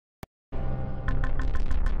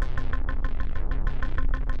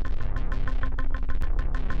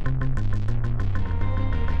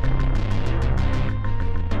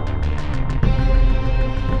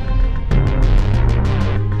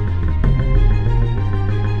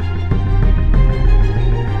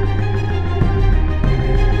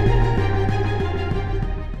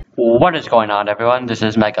What is going on, everyone? This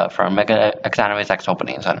is Mega from Mega X Anime's X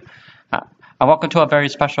Openings, and welcome to a very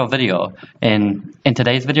special video. In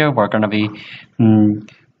today's video, we're going to be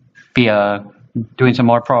doing some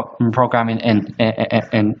more programming in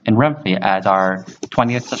Renpy as our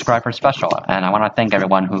 20th subscriber special. And I want to thank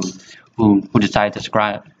everyone who decided to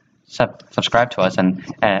subscribe to us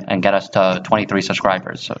and get us to 23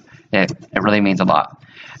 subscribers. So it really means a lot.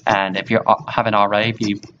 And if you haven't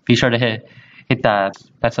already, be sure to hit that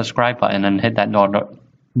subscribe button and hit that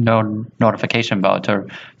notification bell to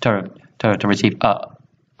receive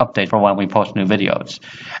updates for when we post new videos.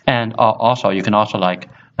 And also, you can also like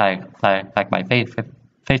my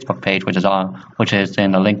Facebook page, which is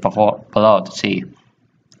in the link below to see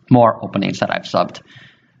more openings that I've subbed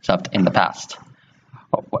in the past.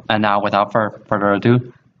 And now, without further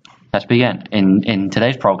ado, let's begin. In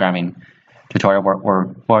today's programming tutorial, what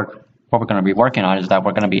we're going to be working on is that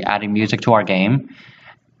we're going to be adding music to our game,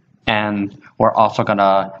 and we're also going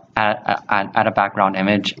to add a background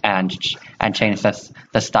image and change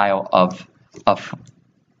the style of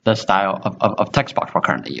text box we're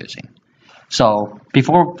currently using. So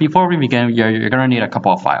before we begin, you're going to need a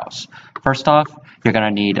couple of files. First off, you're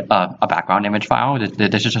going to need a background image file.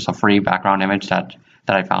 This is just a free background image that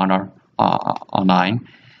I found online.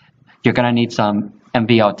 You're going to need some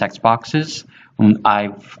NVL Textboxes.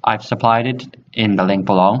 I've supplied it in the link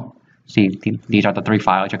below. See, these are the three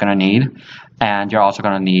files you're going to need, and you're also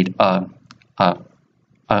going to need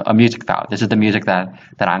a music file. This is the music that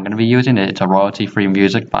I'm going to be using. It's a royalty-free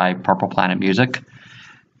music by Purple Planet Music.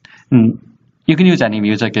 You can use any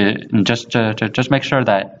music. Just make sure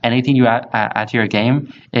that anything you add to your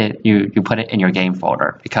game, you put it in your game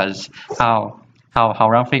folder, because how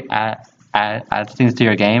Renpy adds things to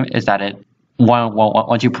your game is that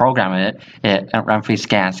once you program it, Renpy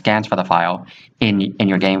scans for the file in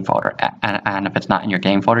your game folder, and if it's not in your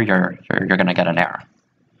game folder, you're gonna get an error.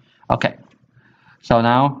 Okay, so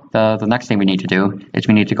now the next thing we need to do is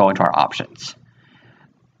we need to go into our options.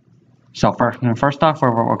 So first off,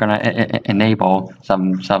 we're gonna enable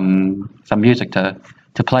some music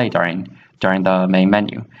to play during the main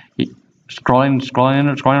menu. Scrolling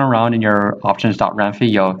around in your options.renpy,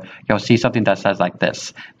 you'll see something that says like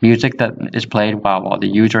this: music that is played while the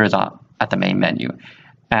user is at the main menu.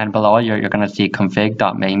 And below it, you're going to see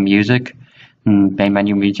config.main music, main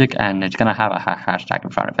menu music, and it's going to have a hashtag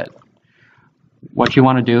in front of it. What you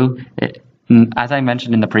want to do, as I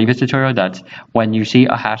mentioned in the previous tutorial, that when you see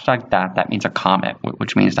a hashtag, that means a comment,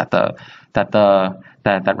 which means that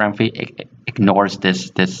Renpy ignores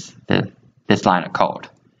this line of code.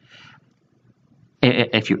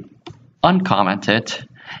 If you uncomment it,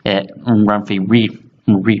 Renpy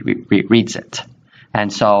reads it,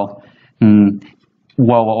 and so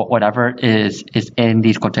whatever is in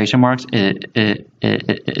these quotation marks is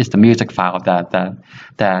the music file that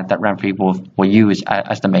Renpy will use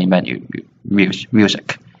as the main menu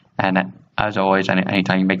music. And as always,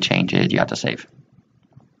 anytime you make changes, you have to save.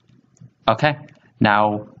 Okay,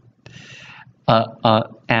 now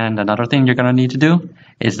and another thing you're gonna need to do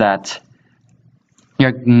is that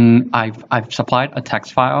I've supplied a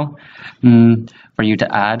text file for you to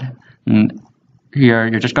add.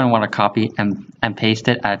 You're just going to want to copy and paste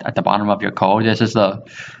it at the bottom of your code. This is the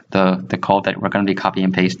code that we're going to be copying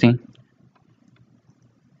and pasting.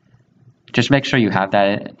 Just make sure you have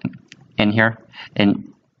that in here,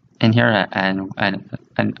 and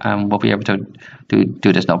we'll be able to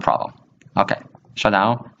do this no problem. Okay, so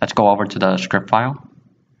now let's go over to the script file.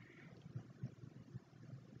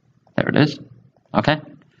 There it is. Okay,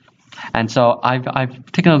 and so I've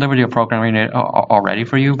taken the liberty of programming it already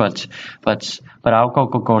for you, but I'll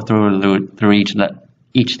go through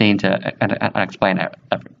each thing and explain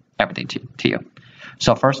everything to you.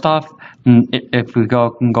 So first off, if we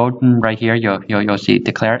go right here, you'll see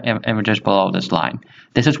declare images below this line.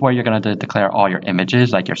 This is where you're going to declare all your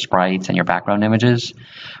images, like your sprites and your background images.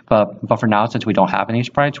 But for now, since we don't have any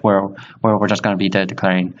sprites, we're just going to be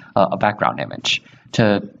declaring a background image.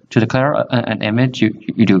 To declare an image,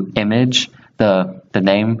 you do image, the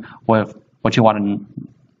name with what you want,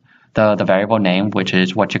 the variable name, which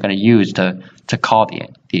is what you're going to use to call the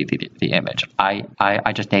image.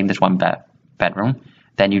 I just named this one bedroom.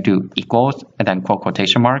 Then you do equals, and then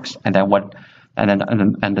quotation marks, and then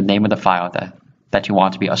the name of the file that you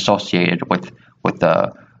want to be associated with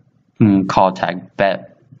the call tag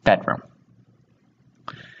bedroom.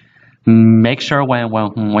 Make sure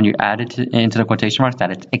when you add it into the quotation marks that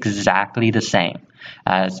it's exactly the same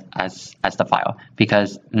as the file,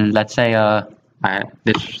 because let's say I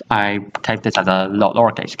type this as a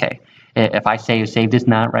lowercase k. If I save this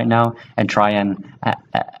nut right now and try and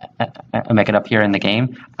make it appear in the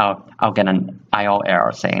game, I'll get an IO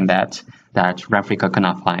error saying that Renpy could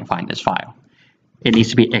not find this file. It needs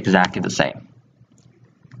to be exactly the same.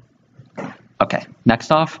 Okay,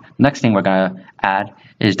 next thing we're gonna add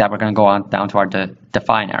is that we're gonna go on down to our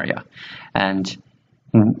define area, and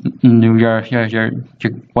what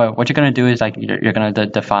you're gonna do is like you're gonna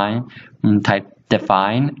type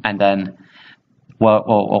define, and then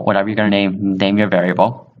whatever you're gonna name your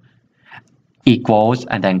variable, equals,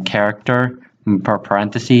 and then character per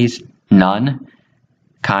parentheses none,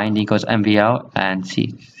 kind equals NVL, and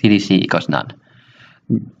CDC equals none.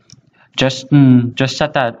 Just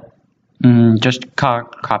set that. Just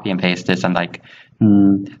copy and paste this, and like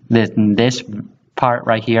this part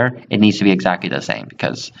right here, it needs to be exactly the same,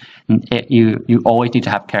 because you always need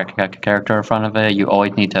to have character in front of it. You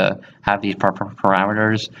always need to have these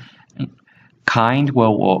parameters. Kind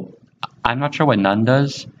will I'm not sure what none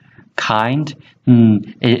does. Kind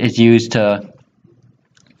is used to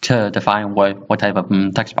define what type of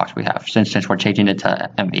text box we have. Since we're changing it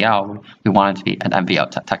to NVL, we want it to be an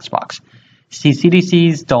NVL text box.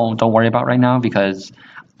 CDCs don't worry about right now, because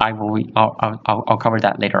I'll cover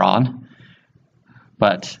that later on.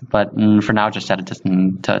 But for now, just set it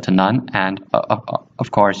to none. And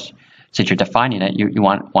of course, since you're defining it, you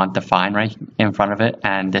want define right in front of it,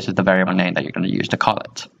 and this is the variable name that you're going to use to call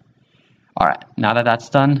it. All right, now that that's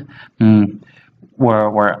done,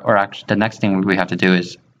 we're actually, the next thing we have to do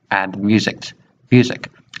is add music.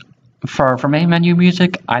 For main menu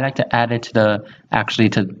music, I like to add it to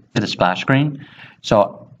the splash screen.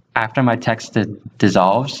 So after my text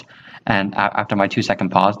dissolves, and after my 2-second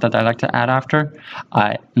pause that I like to add after,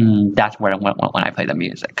 that's when I play the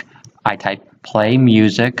music. I type play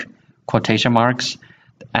music, quotation marks,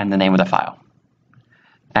 and the name of the file.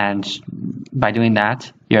 And by doing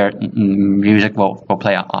that, your music will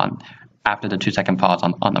play on after the 2-second pause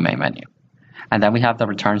on the main menu. And then we have the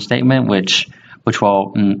return statement, which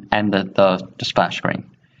will end the splash screen.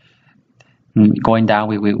 Going down,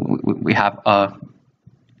 we have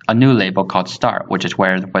a new label called start, which is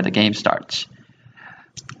where the game starts.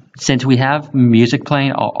 Since we have music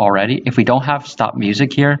playing already, if we don't have stop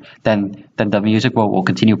music here, then the music will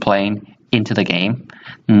continue playing into the game,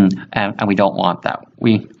 and we don't want that.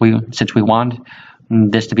 Since we want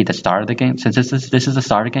this to be the start of the game, since this is the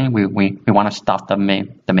start of the game, we want to stop the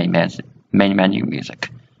main menu music.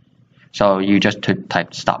 So you just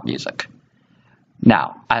type stop music.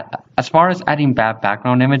 Now, as far as adding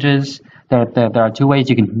background images, there are 2 ways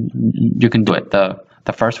you can do it.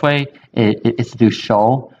 The first way is to do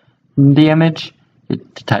show the image.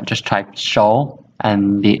 Just type show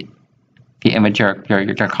and the image you're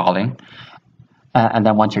calling, and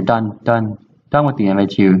then once you're done with the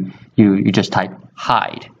image, you just type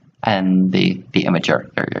hide and the image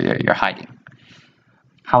you're hiding.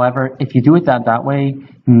 However, if you do it that way,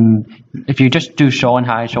 if you just do show and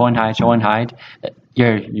hide,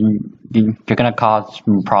 you're gonna cause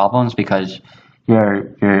problems, because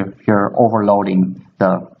you're overloading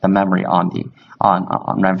the memory on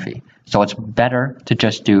Renpy. So it's better to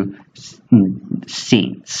just do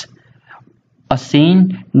scenes. A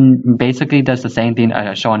scene basically does the same thing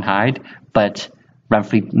as show and hide, but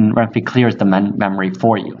Renpy clears the memory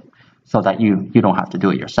for you, so that you don't have to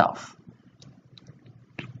do it yourself.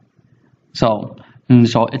 So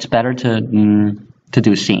it's better to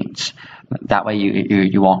do scenes. That way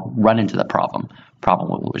you won't run into the problem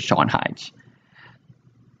with show and hides.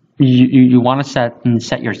 You want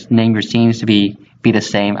to name your scenes to be the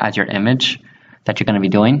same as your image that you're going to be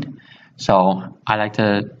doing. So I like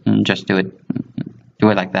to just do it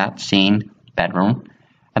like that: scene, bedroom,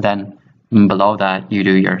 and then below that you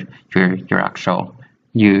do your actual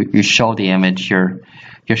you show the image you're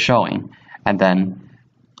showing, and then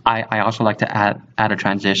I also like to add a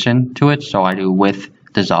transition to it, so I do with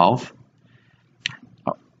dissolve.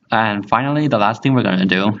 And finally, the last thing we're going to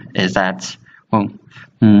do is that we're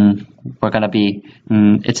going to be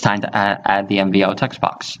it's time to add the NVL text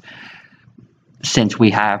box. Since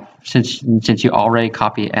you already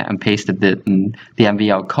copied and pasted the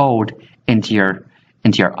NVL code into your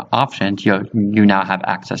options, you now have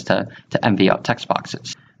access to NVL text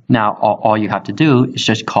boxes. Now all you have to do is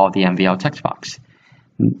just call the NVL text box.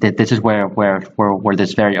 This is where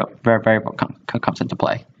this variable comes into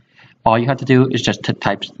play. All you have to do is just to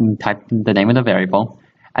type the name of the variable,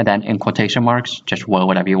 and then in quotation marks, just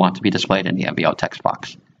whatever you want to be displayed in the NVL text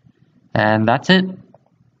box. And that's it.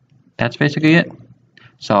 That's basically it.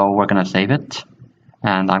 So we're gonna save it,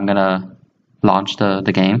 and I'm gonna launch the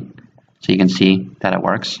game so you can see that it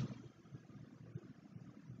works.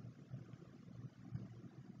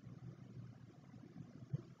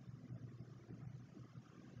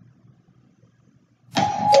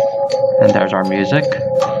 There's our music.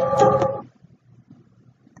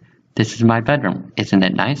 This is my bedroom. Isn't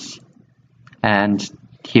it nice? And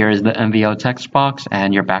here is the NVL text box,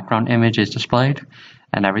 and your background image is displayed,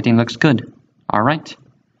 and everything looks good. All right.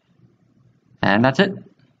 And that's it.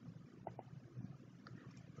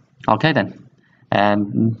 Okay then.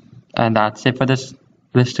 And that's it for this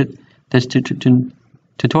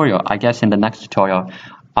tutorial. I guess in the next tutorial,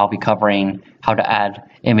 I'll be covering how to add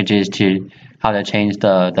images to how to change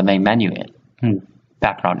the main menu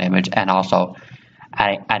background image, and also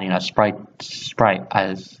adding a sprite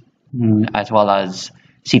as well as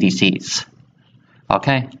CDCs.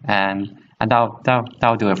 Okay, and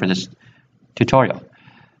that'll do it for this tutorial.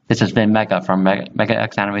 This has been Mega from Mega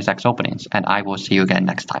X Animes X Openings, and I will see you again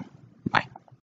next time.